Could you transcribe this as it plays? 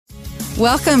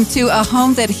Welcome to A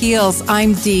Home That Heals.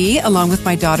 I'm Dee, along with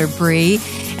my daughter, Bree.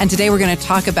 And today we're going to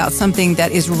talk about something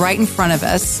that is right in front of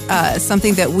us,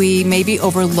 something that we maybe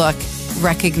overlook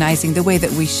recognizing the way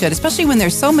that we should, especially when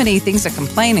there's so many things to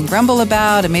complain and grumble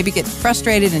about and maybe get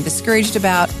frustrated and discouraged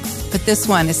about. But this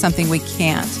one is something we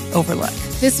can't overlook.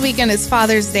 This weekend is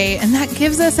Father's Day, and that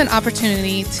gives us an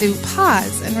opportunity to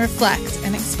pause and reflect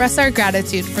and express our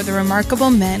gratitude for the remarkable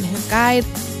men who guide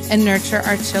and nurture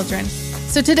our children.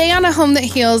 So today on A Home That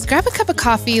Heals, grab a cup of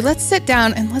coffee, let's sit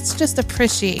down, and let's just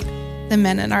appreciate the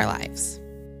men in our lives.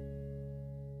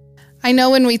 I know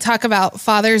when we talk about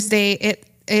Father's Day,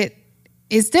 it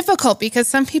is difficult because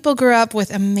some people grew up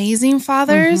with amazing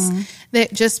fathers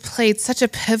that just played such a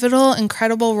pivotal,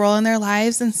 incredible role in their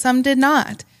lives, and some did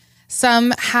not.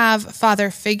 Some have father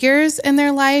figures in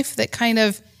their life that kind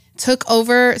of took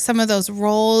over some of those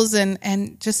roles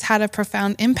and just had a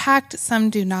profound impact. Some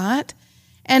do not.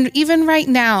 And even right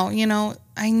now,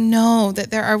 I know that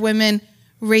there are women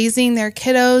raising their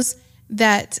kiddos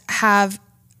that have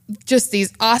just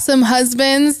these awesome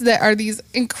husbands that are these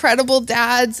incredible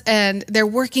dads, and they're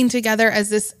working together as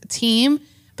this team.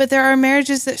 But there are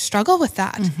marriages that struggle with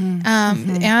that.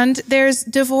 And there's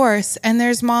divorce, and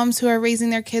there's moms who are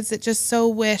raising their kids that just so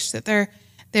wish that their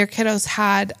kiddos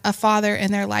had a father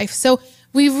in their life. So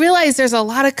we realize there's a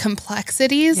lot of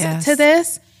complexities to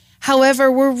this.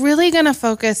 However, we're really going to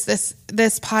focus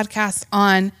this podcast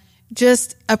on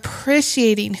just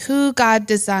appreciating who God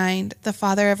designed the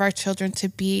father of our children to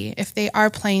be if they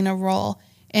are playing a role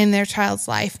in their child's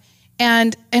life,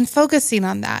 and focusing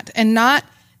on that, and not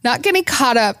getting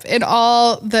caught up in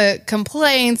all the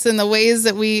complaints and the ways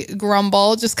that we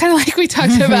grumble, just kind of like we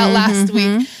talked about last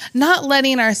week, not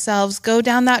letting ourselves go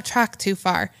down that track too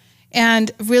far,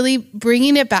 and really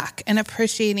bringing it back and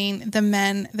appreciating the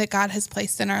men that God has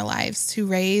placed in our lives to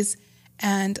raise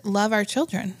and love our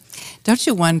children. Don't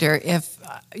you wonder if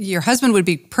your husband would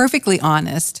be perfectly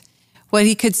honest, what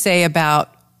he could say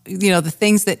about, the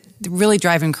things that really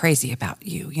drive him crazy about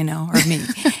you, or me.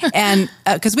 And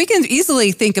because we can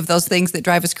easily think of those things that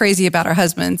drive us crazy about our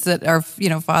husbands that are,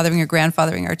 fathering or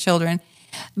grandfathering our children.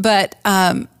 But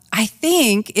I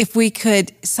think if we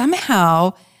could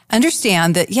somehow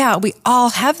understand that, we all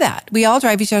have that. We all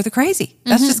drive each other crazy.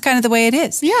 That's just kind of the way it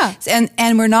is. Yeah.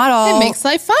 And we're not all... It makes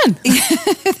life fun.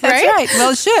 That's right.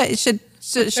 Well, it should.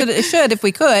 It should if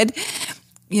we could,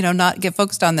 not get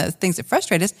focused on the things that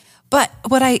frustrate us. But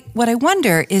what I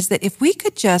wonder is that if we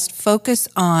could just focus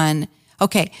on,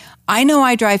 okay, I know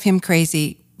I drive him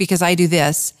crazy because I do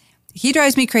this. He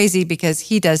drives me crazy because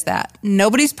he does that.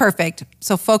 Nobody's perfect.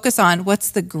 So focus on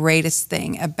what's the greatest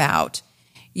thing about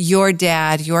your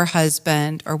dad, your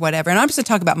husband, or whatever. And I'm just going to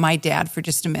talk about my dad for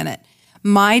just a minute.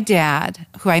 My dad,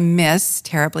 who I miss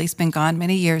terribly, he's been gone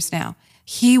many years now.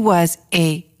 He was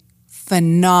a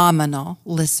phenomenal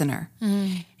listener.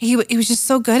 He was just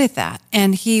so good at that.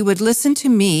 And he would listen to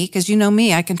me, because you know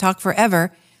me, I can talk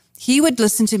forever. He would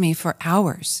listen to me for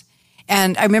hours.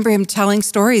 And I remember him telling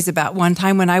stories about one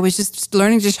time when I was just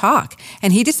learning to talk,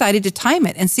 and he decided to time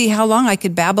it and see how long I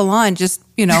could babble on just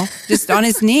on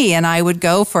his knee. And I would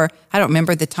go for, I don't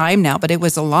remember the time now, but it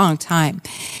was a long time.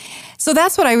 So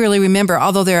that's what I really remember,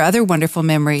 although there are other wonderful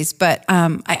memories. But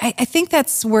I think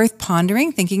that's worth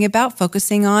pondering, thinking about,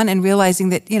 focusing on, and realizing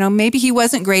that, maybe he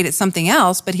wasn't great at something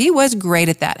else, but he was great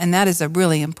at that. And that is a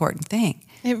really important thing.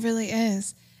 It really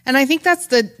is. And I think that's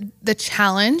the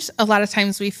challenge a lot of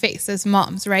times we face as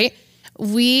moms, right?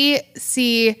 We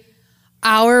see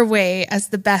our way as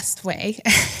the best way.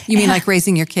 You mean like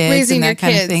raising your kids and that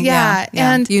kind of thing? Yeah.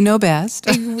 And you know best.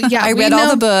 Yeah, I read all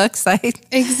the books.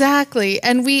 Exactly.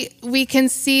 And we can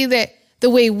see that the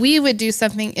way we would do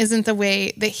something isn't the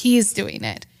way that he's doing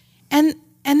it. And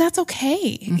that's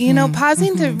okay.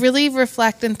 Pausing to really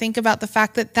reflect and think about the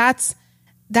fact that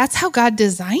that's how God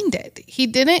designed it. He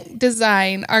didn't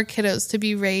design our kiddos to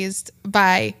be raised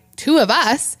by two of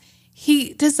us.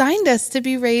 He designed us to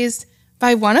be raised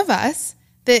by one of us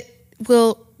that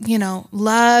will,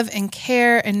 love and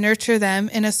care and nurture them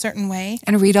in a certain way.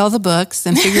 And read all the books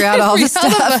and figure out all the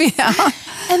stuff. Yeah.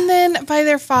 And then by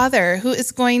their father, who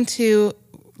is going to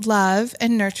love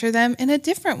and nurture them in a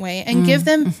different way and give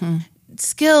them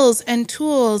skills and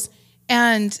tools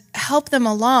and help them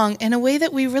along in a way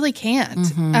that we really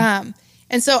can't.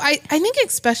 And so I think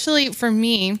especially for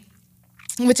me,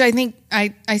 which I think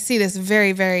I see this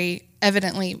very, very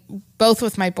evidently both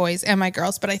with my boys and my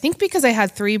girls, but I think because I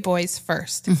had 3 boys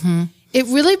first, it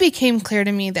really became clear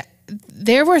to me that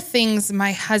there were things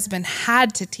my husband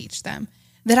had to teach them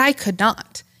that I could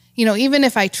not. Even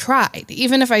if I tried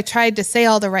to say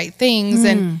all the right things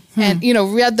and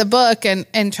read the book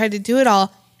and tried to do it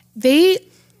all, they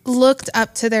looked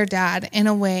up to their dad in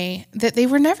a way that they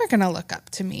were never going to look up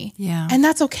to me. Yeah. And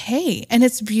that's okay. And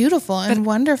it's beautiful and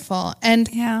wonderful. And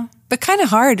yeah, but kind of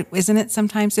hard, isn't it?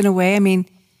 Sometimes in a way, I mean,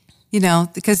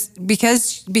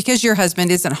 because your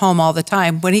husband isn't home all the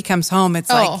time. When he comes home, it's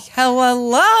like,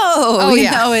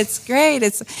 hello, it's great.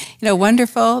 It's,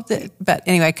 wonderful. But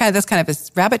anyway, that's kind of a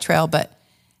rabbit trail, but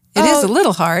it is a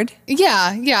little hard.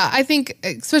 Yeah. I think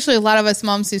especially a lot of us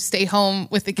moms who stay home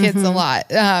with the kids a lot.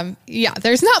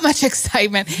 There's not much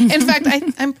excitement. In fact,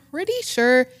 I'm pretty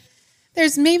sure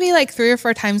there's maybe like 3 or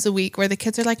 4 times a week where the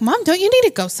kids are like, Mom, don't you need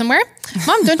to go somewhere?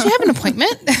 Mom, don't you have an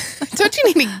appointment? Don't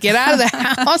you need to get out of the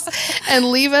house and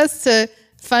leave us to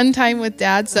fun time with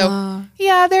Dad? So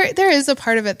there is a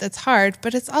part of it that's hard,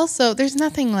 but it's also, there's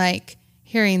nothing like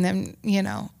hearing them,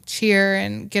 cheer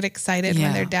and get excited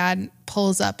when their dad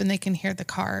pulls up and they can hear the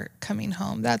car coming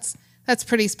home. That's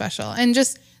pretty special. And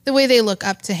just the way they look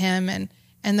up to him and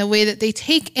the way that they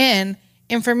take in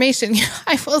information.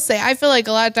 I will say, I feel like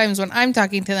a lot of times when I'm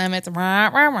talking to them, it's rah,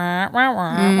 rah, rah, rah,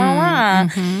 rah, rah, rah.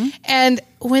 And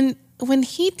when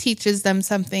he teaches them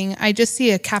something, I just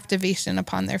see a captivation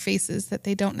upon their faces that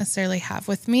they don't necessarily have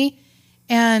with me.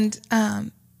 And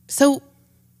so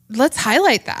let's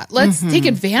highlight that. Let's take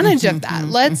advantage of that.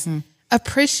 Let's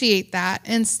appreciate that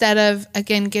instead of,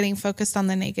 again, getting focused on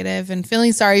the negative and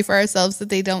feeling sorry for ourselves that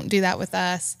they don't do that with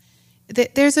us.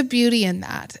 There's a beauty in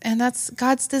that, and that's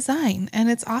God's design,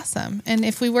 and it's awesome. And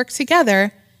if we work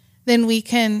together, then we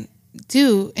can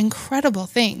do incredible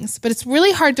things. But it's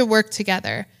really hard to work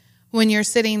together when you're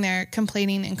sitting there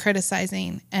complaining and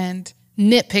criticizing and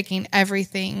nitpicking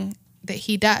everything that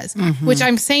he does, which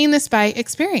I'm saying this by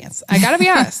experience. I got to be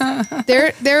honest.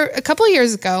 There a couple of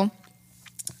years ago,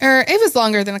 or it was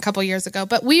longer than a couple of years ago,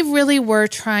 but we really were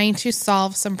trying to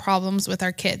solve some problems with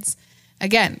our kids.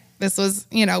 Again, this was,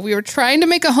 we were trying to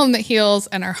make a home that heals,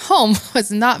 and our home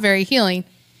was not very healing.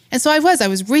 And so I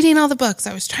was reading all the books.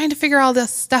 I was trying to figure all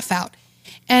this stuff out.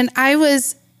 And I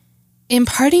was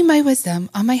imparting my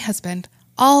wisdom on my husband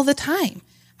all the time.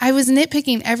 I was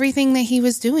nitpicking everything that he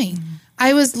was doing.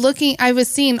 I was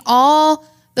seeing all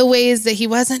the ways that he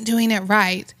wasn't doing it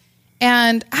right.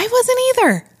 And I wasn't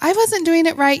either. I wasn't doing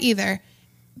it right either.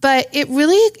 But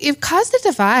it caused a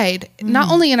divide,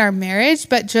 not only in our marriage,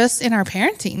 but just in our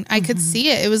parenting. I could see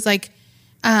it. It was like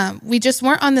we just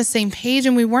weren't on the same page,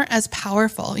 and we weren't as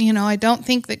powerful. I don't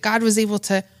think that God was able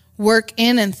to work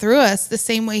in and through us the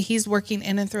same way he's working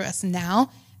in and through us now,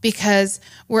 because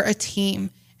we're a team.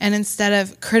 And instead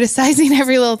of criticizing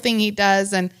every little thing he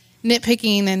does and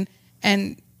nitpicking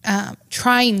and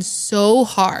trying so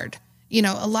hard,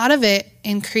 a lot of it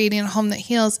in creating a home that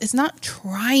heals is not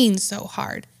trying so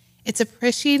hard. It's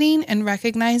appreciating and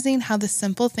recognizing how the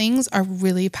simple things are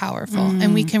really powerful,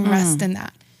 and we can rest in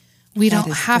that. We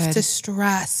don't have to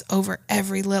stress over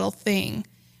every little thing.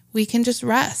 We can just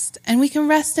rest, and we can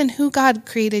rest in who God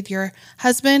created your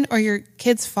husband or your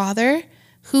kid's father,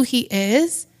 who he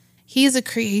is. He is a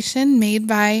creation made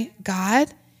by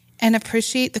God, and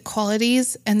appreciate the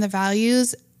qualities and the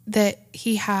values that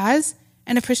he has,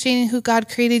 and appreciating who God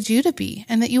created you to be,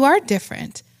 and that you are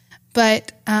different.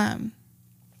 But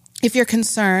if you're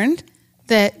concerned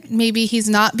that maybe he's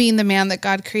not being the man that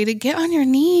God created, get on your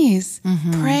knees,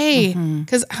 pray,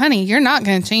 because honey, you're not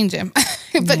going to change him.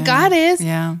 But God is.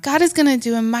 Yeah. God is going to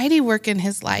do a mighty work in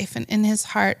his life and in his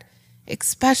heart,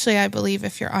 especially, I believe,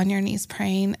 if you're on your knees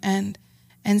praying and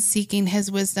seeking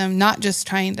his wisdom, not just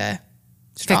trying to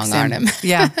strong arm him.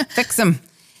 Fix him.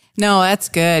 No, that's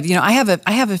good. I have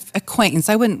an acquaintance.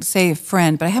 I wouldn't say a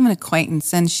friend, but I have an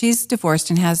acquaintance, and she's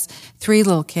divorced and has 3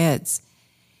 little kids.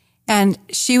 And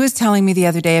she was telling me the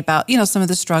other day about, some of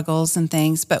the struggles and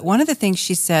things. But one of the things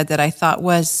she said that I thought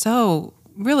was so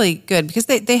really good, because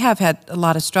they have had a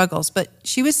lot of struggles, but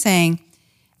she was saying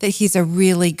that he's a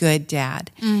really good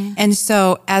dad. And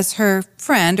so as her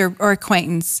friend or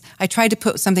acquaintance, I tried to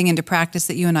put something into practice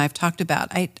that you and I have talked about.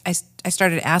 I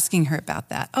started asking her about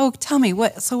that. Oh, tell me,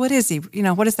 what is he?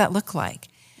 What does that look like?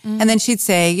 And then she'd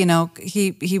say,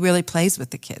 he really plays with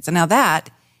the kids. And now that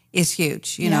is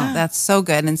huge. That's so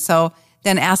good. And so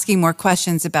then asking more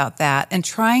questions about that and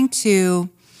trying to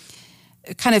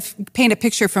kind of paint a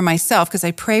picture for myself, because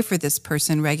I pray for this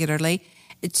person regularly,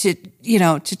 to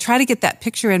try to get that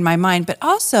picture in my mind, but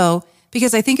also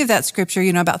because I think of that scripture,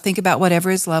 think about whatever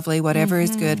is lovely, whatever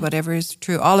is good, whatever is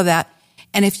true, all of that.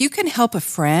 And if you can help a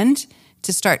friend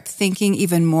to start thinking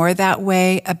even more that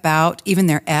way about even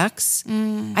their ex,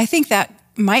 I think that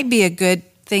might be a good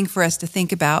thing for us to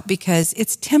think about, because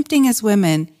it's tempting as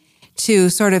women to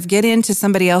sort of get into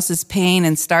somebody else's pain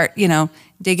and start,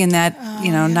 digging that,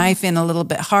 knife in a little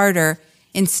bit harder,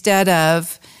 instead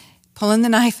of pulling the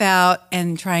knife out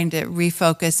and trying to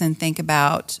refocus and think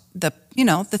about the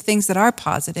things that are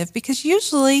positive, because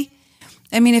usually,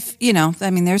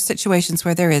 there's situations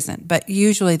where there isn't, but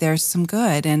usually there's some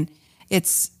good, and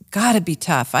it's got to be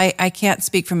tough. I can't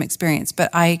speak from experience, but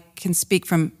I can speak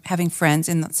from having friends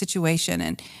in that situation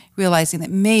and realizing that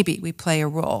maybe we play a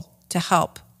role to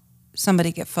help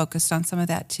somebody get focused on some of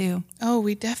that too. Oh,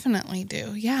 we definitely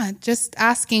do. Yeah. Just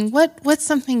asking what's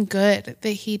something good that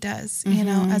he does,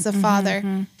 as a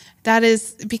father. That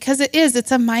is because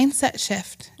it's a mindset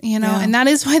shift, and that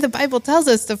is why the Bible tells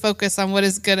us to focus on what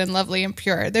is good and lovely and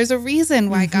pure. There's a reason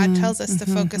why God tells us to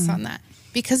focus on that,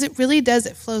 because it really does.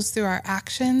 It flows through our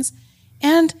actions,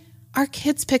 and our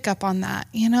kids pick up on that.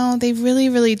 They really,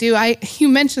 really do. You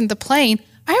mentioned the playing.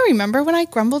 I remember when I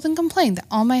grumbled and complained that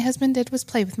all my husband did was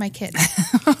play with my kids.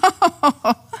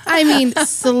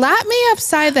 Slap me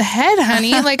upside the head,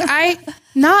 honey.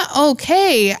 Not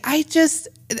okay. I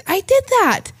did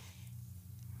that.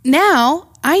 Now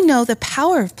I know the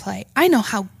power of play. I know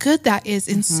how good that is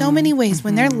in so many ways.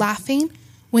 When they're laughing,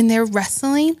 when they're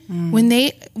wrestling, when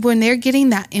they're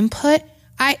getting that input.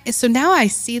 So now I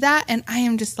see that, and I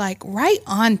am just like, right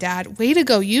on, Dad. Way to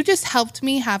go. You just helped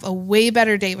me have a way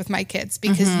better day with my kids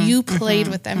because you played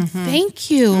with them. Thank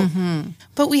you.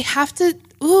 But we have to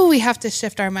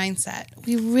shift our mindset.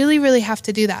 We really, really have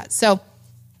to do that. So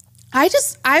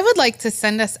I would like to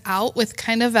send us out with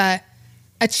kind of a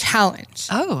challenge.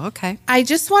 Oh, okay. I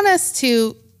just want us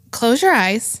to close your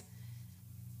eyes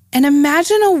and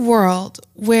imagine a world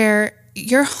where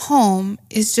your home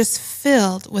is just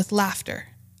filled with laughter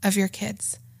of your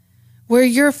kids, where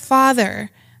your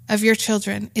father of your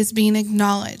children is being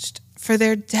acknowledged for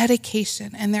their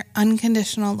dedication and their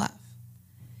unconditional love,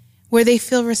 where they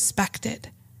feel respected.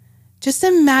 Just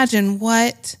imagine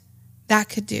what that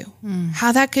could do,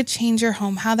 how that could change your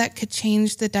home, how that could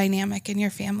change the dynamic in your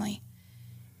family.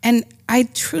 And I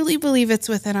truly believe it's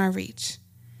within our reach,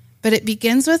 but it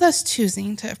begins with us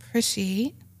choosing to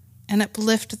appreciate and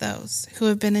uplift those who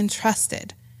have been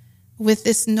entrusted with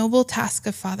this noble task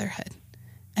of fatherhood,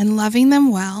 and loving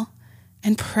them well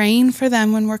and praying for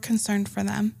them when we're concerned for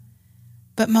them,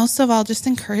 but most of all, just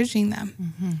encouraging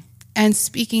them and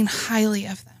speaking highly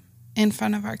of them in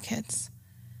front of our kids.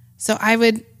 So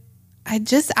I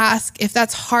just ask, if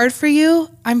that's hard for you,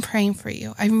 I'm praying for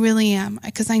you. I really am,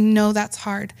 because I know that's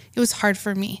hard. It was hard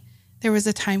for me. There was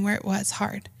a time where it was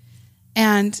hard,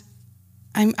 and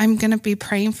I'm going to be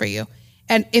praying for you.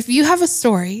 And if you have a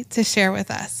story to share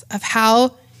with us of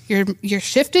how you're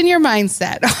shifting your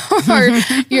mindset or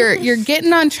you're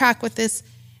getting on track with this,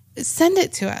 send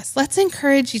it to us. Let's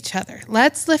encourage each other.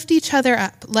 Let's lift each other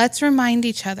up. Let's remind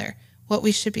each other what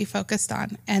we should be focused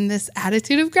on, and this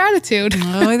attitude of gratitude.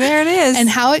 Oh, there it is. And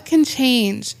how it can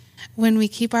change when we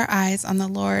keep our eyes on the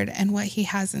Lord and what he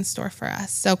has in store for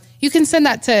us. So you can send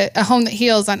that to A Home That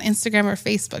Heals on Instagram or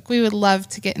Facebook. We would love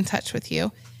to get in touch with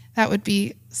you. That would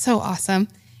be so awesome.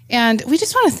 And we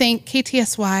just want to thank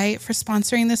KTSY for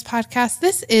sponsoring this podcast.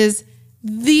 This is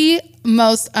the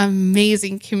most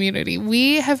amazing community.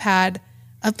 We have had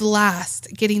a blast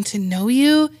getting to know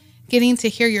you, getting to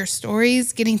hear your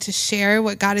stories, getting to share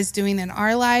what God is doing in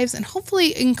our lives, and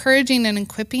hopefully encouraging and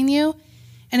equipping you.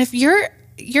 And if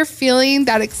you're feeling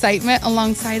that excitement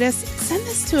alongside us, send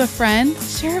this to a friend,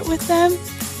 share it with them,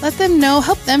 let them know,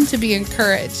 help them to be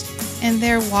encouraged in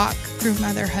their walk through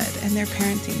motherhood and their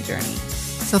parenting journey.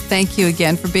 So thank you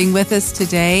again for being with us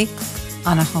today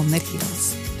on A Home That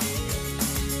Heals.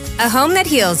 A Home That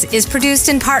Heals is produced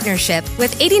in partnership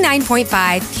with 89.5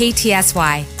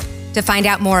 KTSY. To find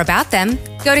out more about them,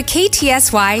 go to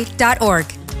ktsy.org.